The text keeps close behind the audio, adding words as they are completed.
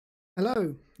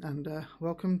Hello and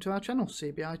welcome to our channel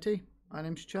CBIT. My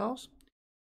name's Charles.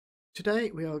 Today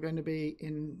we are going to be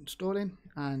installing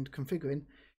and configuring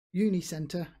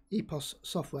Unicenta opos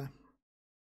software.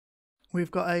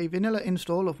 We've got a vanilla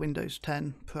install of Windows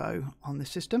 10 Pro on this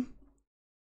system.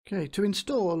 Okay, to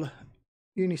install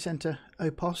Unicenta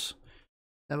opos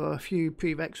there are a few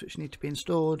prereqs which need to be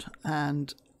installed,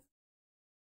 and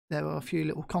there are a few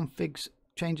little configs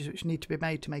changes which need to be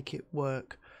made to make it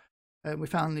work. We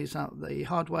found these out the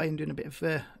hard way and doing a bit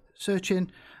of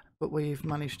searching, but we've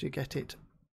managed to get it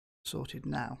sorted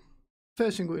now.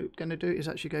 First thing we're going to do is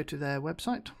actually go to their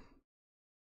website.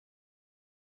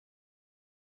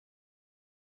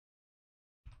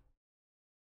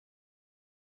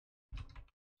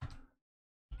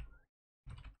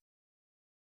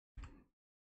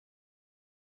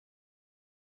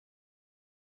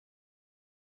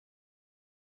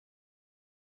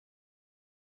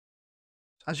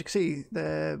 As you can see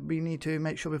there, we need to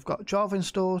make sure we've got Java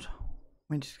installed,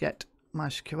 we need to get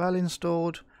Mysql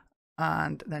installed,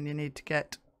 and then you need to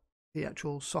get the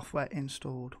actual software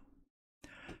installed.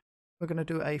 We're going to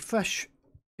do a fresh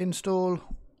install,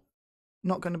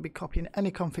 not going to be copying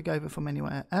any config over from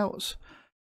anywhere else,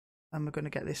 and we're going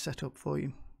to get this set up for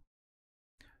you.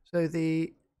 So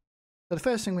the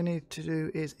first thing we need to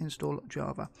do is install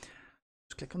Java.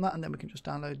 Just click on that and then we can just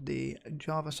download the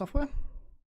Java software.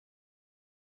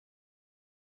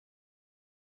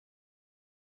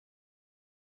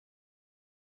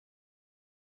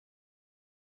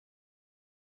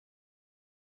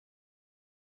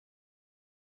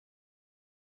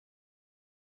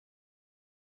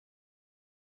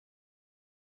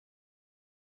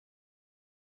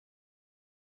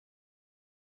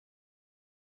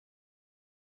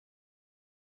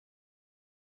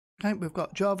 Okay, we've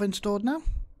got Java installed now.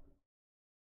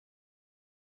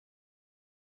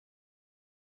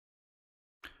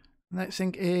 The next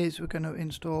thing is we're going to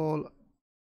install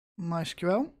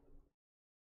Mysql.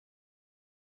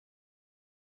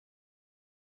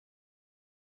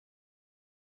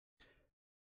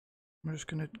 I'm just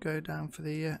going to go down for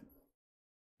the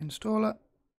installer.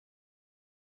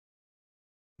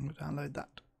 I'm going to download that.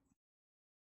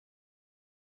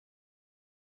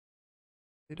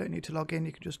 You don't need to log in,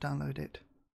 you can just download it.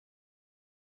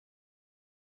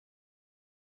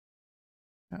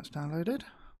 That's downloaded.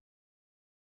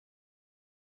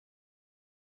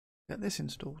 Get this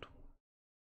installed.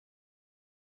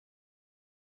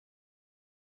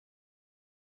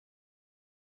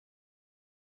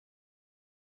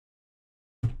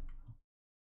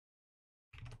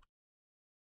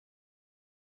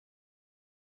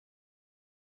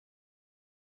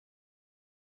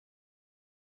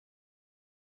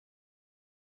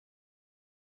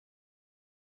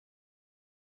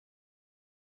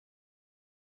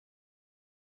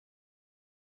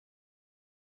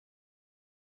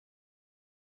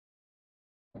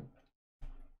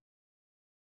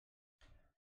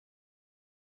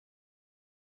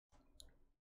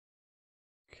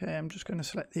 Okay, I'm just going to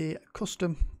select the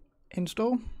custom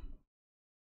install. I'm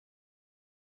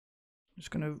just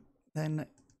going to then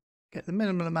get the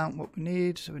minimal amount what we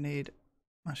need. So we need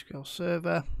Mysql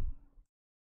server.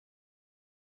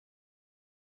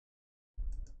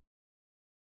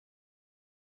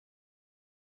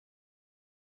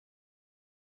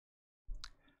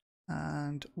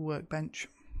 And workbench.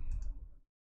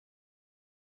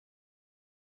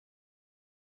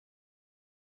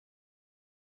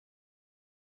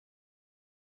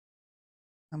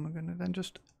 And we're going to then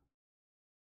just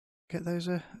get those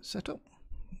set up,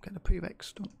 get the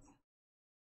prereqs done.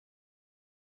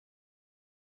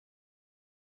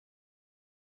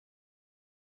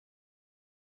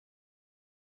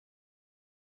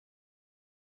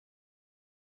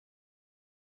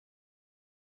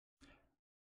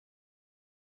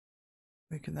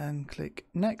 We can then click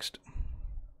next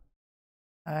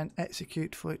and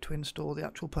execute for it to install the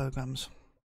actual programs.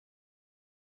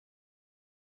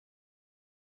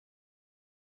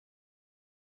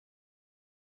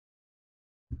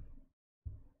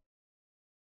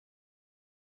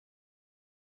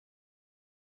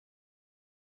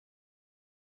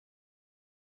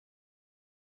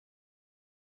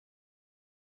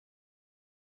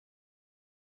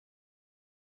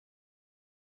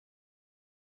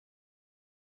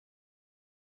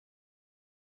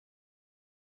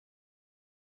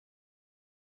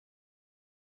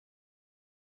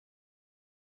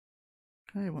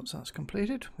 Okay, once that's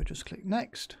completed, we just click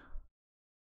next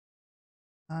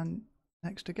and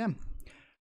next again.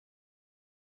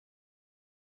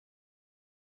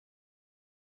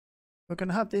 We're going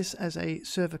to have this as a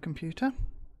server computer,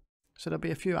 So there'll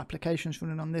be a few applications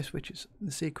running on this, which is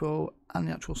the SQL and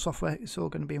the actual software. It's all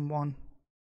going to be in one.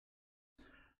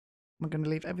 We're going to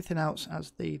leave everything else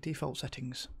as the default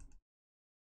settings.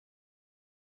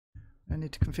 I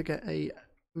need to configure a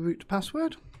root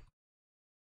password.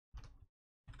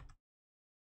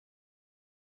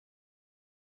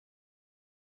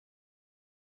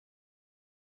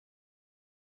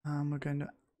 And we're going to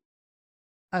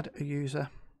add a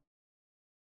user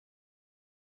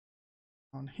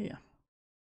on here.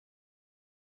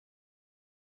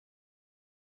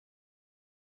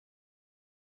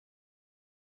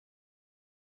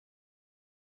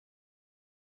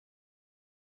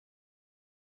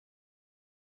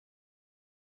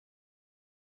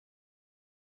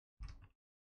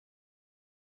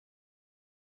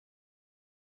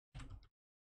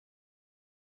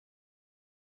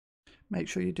 Make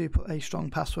sure you do put a strong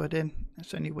password in.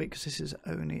 It's only weak because this is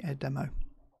only a demo.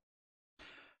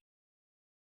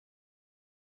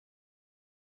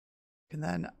 You can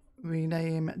then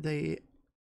rename the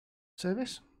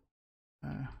service.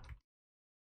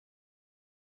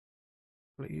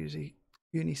 We'll use the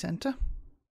unicenta.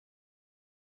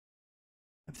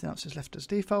 Everything else is left as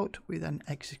default. We then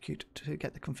execute to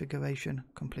get the configuration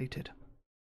completed.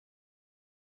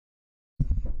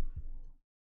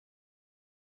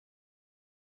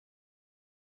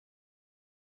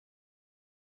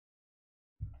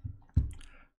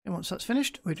 And once that's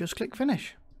finished, we just click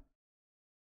finish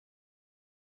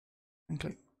and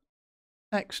click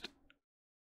next,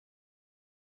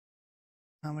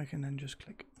 and we can then just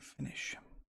click finish.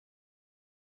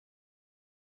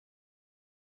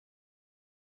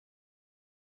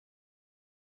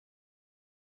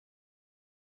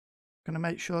 Going to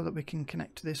make sure that we can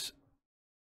connect to this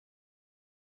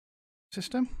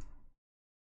system.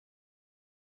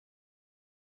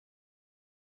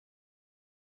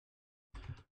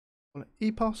 Call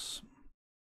it opos.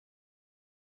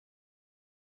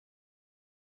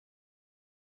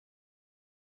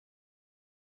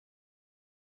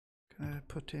 Going to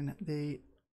put in the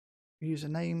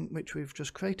username which we've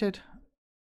just created.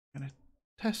 I'm going to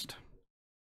test.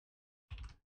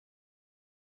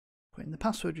 Put in the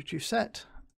password which you've set.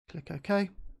 Click OK.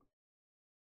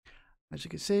 As you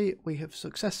can see, we have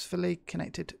successfully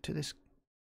connected to this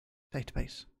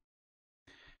database.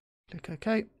 Click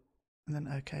OK. And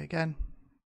then OK again.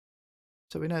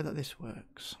 So we know that this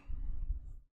works.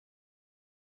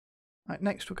 Right,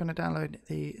 next we're going to download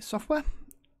the software.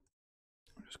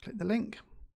 Just click the link.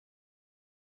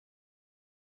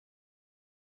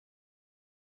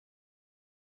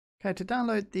 Okay, to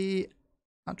download the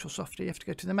actual software, you have to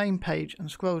go to the main page and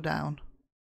scroll down.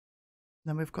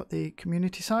 Then we've got the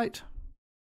community site.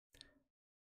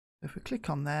 If we click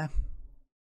on there,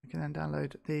 we can then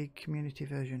download the community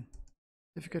version.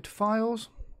 If you go to Files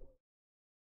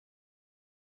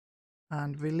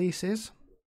and Releases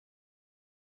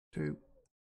to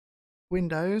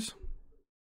Windows,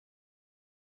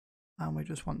 and we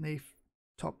just want the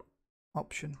top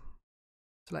option,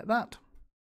 select that,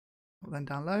 we'll then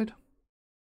download.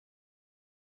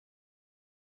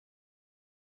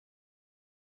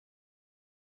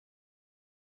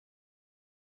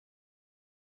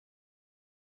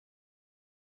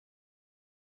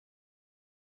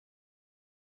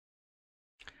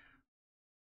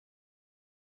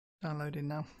 Downloading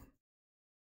now.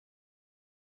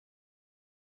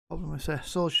 Problem with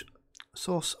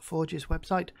SourceForge's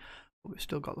website, but we've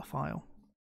still got the file.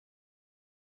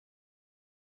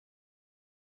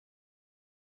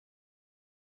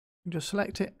 You just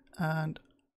select it and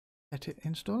get it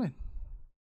installing.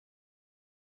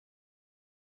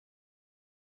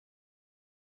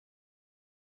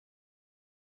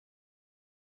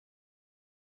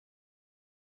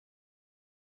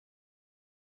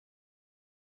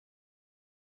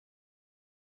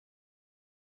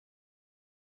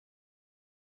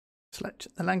 Select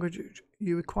the language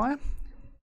you require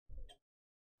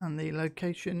and the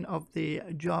location of the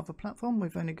Java platform.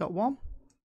 We've only got one,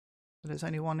 so there's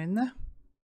only one in there.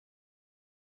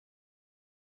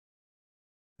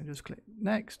 You just click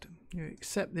next, you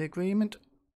accept the agreement,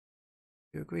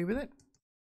 you agree with it.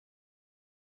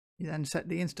 You then set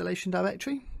the installation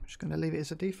directory. I'm just going to leave it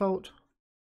as a default.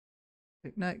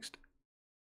 Click next,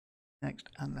 next,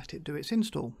 and let it do its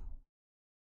install.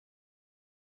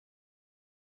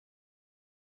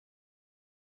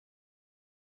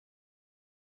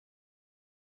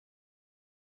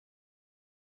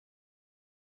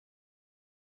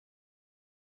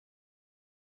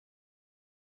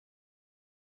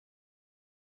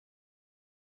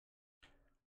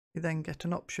 You then get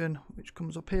an option which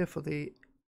comes up here for the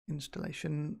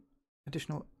installation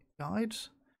additional guides.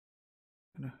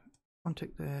 I'm going to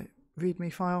untick the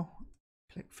readme file,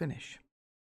 click finish.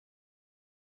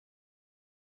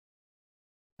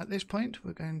 At this point,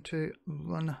 we're going to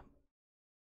run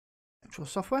actual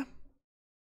software.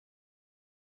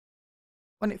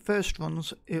 When it first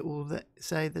runs, it will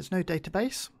say there's no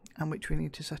database and which we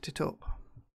need to set it up.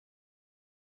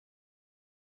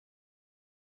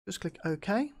 Just click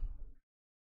OK,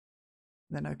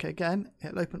 then OK again.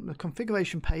 It'll open the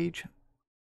configuration page,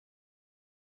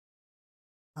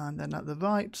 and then at the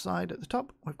right side at the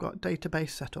top, we've got database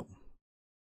setup.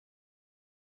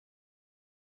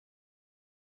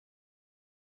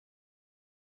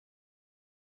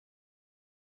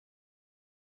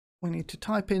 We need to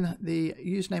type in the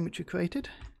username which we created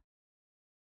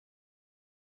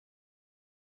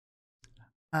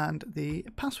and the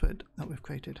password that we've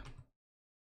created.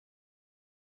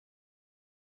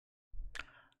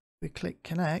 We click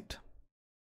connect,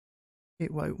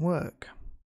 it won't work.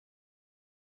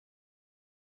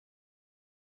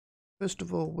 First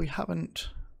of all, we haven't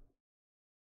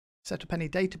set up any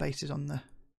databases on the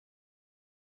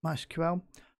Mysql,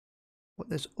 but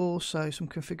there's also some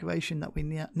configuration that we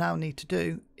now need to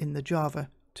do in the Java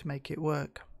to make it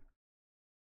work.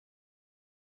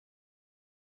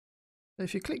 So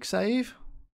if you click save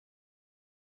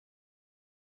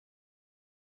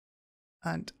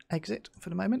and exit for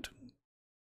the moment,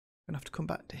 we're going to have to come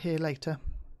back to here later.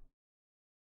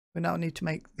 We now need to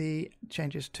make the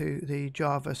changes to the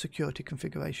Java security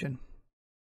configuration.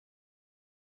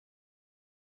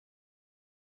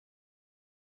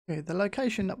 Okay, the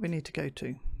location that we need to go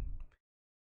to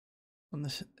on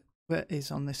this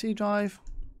is on the C drive,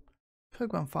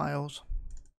 program files,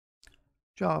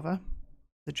 Java,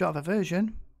 the Java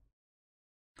version,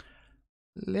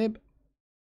 lib,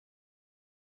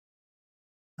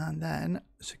 and then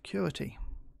security.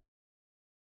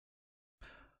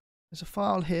 There's a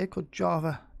file here called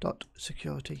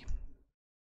java.security.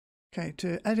 Okay,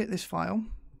 to edit this file,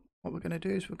 what we're going to do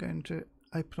is we're going to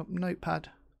open up Notepad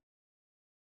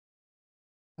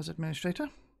as administrator.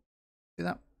 Do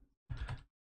that.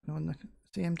 Run the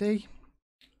CMD,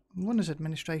 run as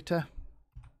administrator,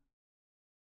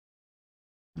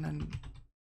 and then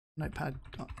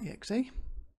notepad.exe.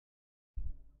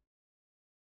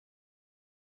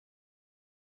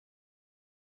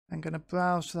 I'm going to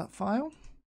browse to that file.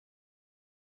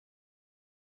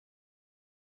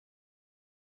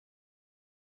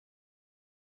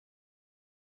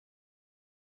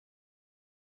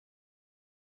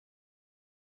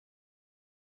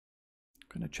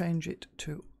 I'm going to change it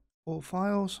to all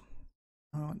files.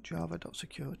 I want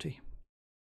java.security.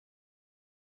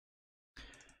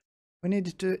 We need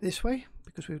to do it this way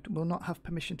because we will not have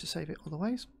permission to save it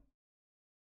otherwise.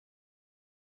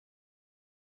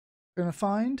 We're going to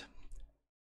find,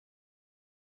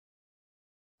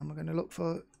 and we're going to look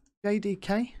for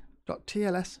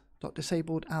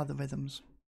jdk.tls.disabled algorithms.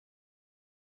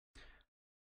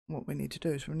 What we need to do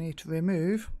is we need to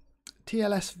remove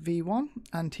TLS v1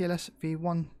 and TLS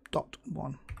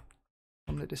v1.1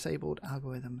 from the disabled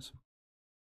algorithms.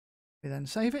 We then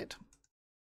save it.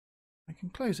 We can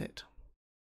close it.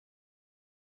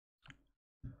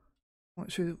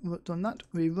 Once we've done that,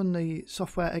 we run the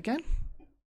software again.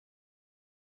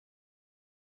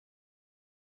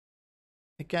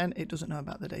 Again, it doesn't know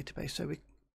about the database, so we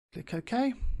click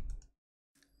OK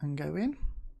and go in.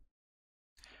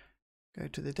 Go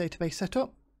to the database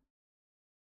setup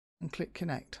and click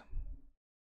connect.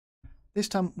 This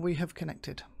time we have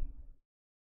connected.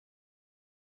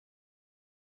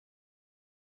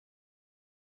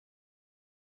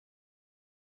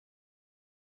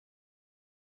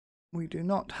 We do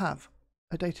not have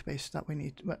a database that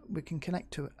we can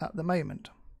connect to at the moment.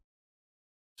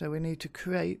 So we need to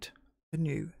create a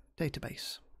new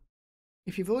database.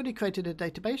 If you've already created a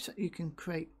database, you can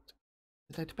create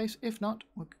the database. If not,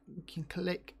 we can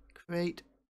click create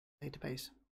database.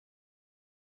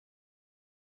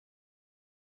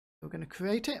 We're going to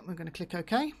create it. We're going to click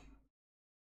OK.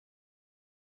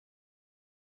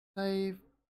 Save.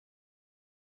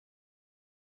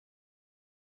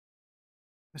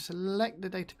 We select the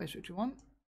database which we want.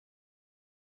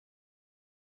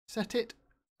 Set it,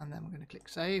 and then we're going to click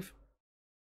save.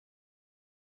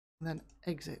 And then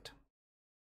exit.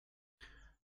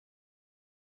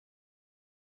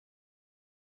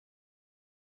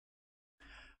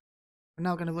 We're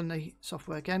now going to run the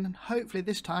software again, and hopefully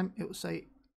this time it will say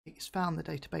it's found the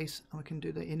database and we can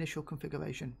do the initial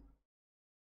configuration.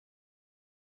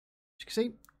 As you can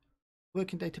see,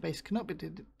 working database cannot be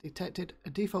detected. A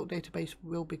default database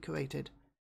will be created.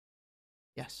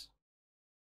 Yes.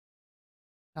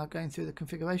 Now going through the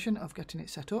configuration of getting it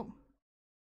set up.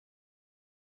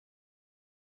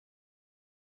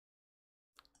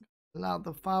 allow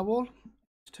the firewall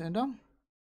is turned on.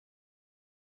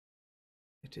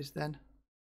 It is then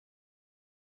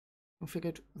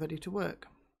configured, ready to work.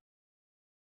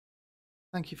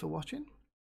 Thank you for watching.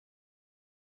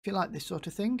 If you like this sort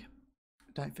of thing,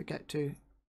 don't forget to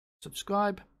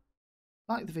subscribe,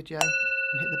 like the video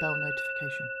and hit the bell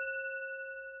notification.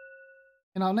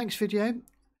 In our next video,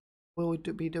 we'll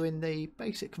be doing the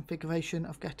basic configuration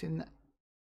of getting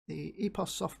the EPOS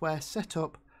software set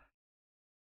up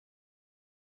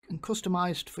and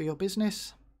customized for your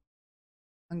business,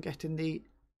 and getting the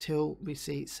till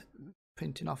receipts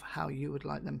printing off how you would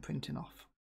like them printing off.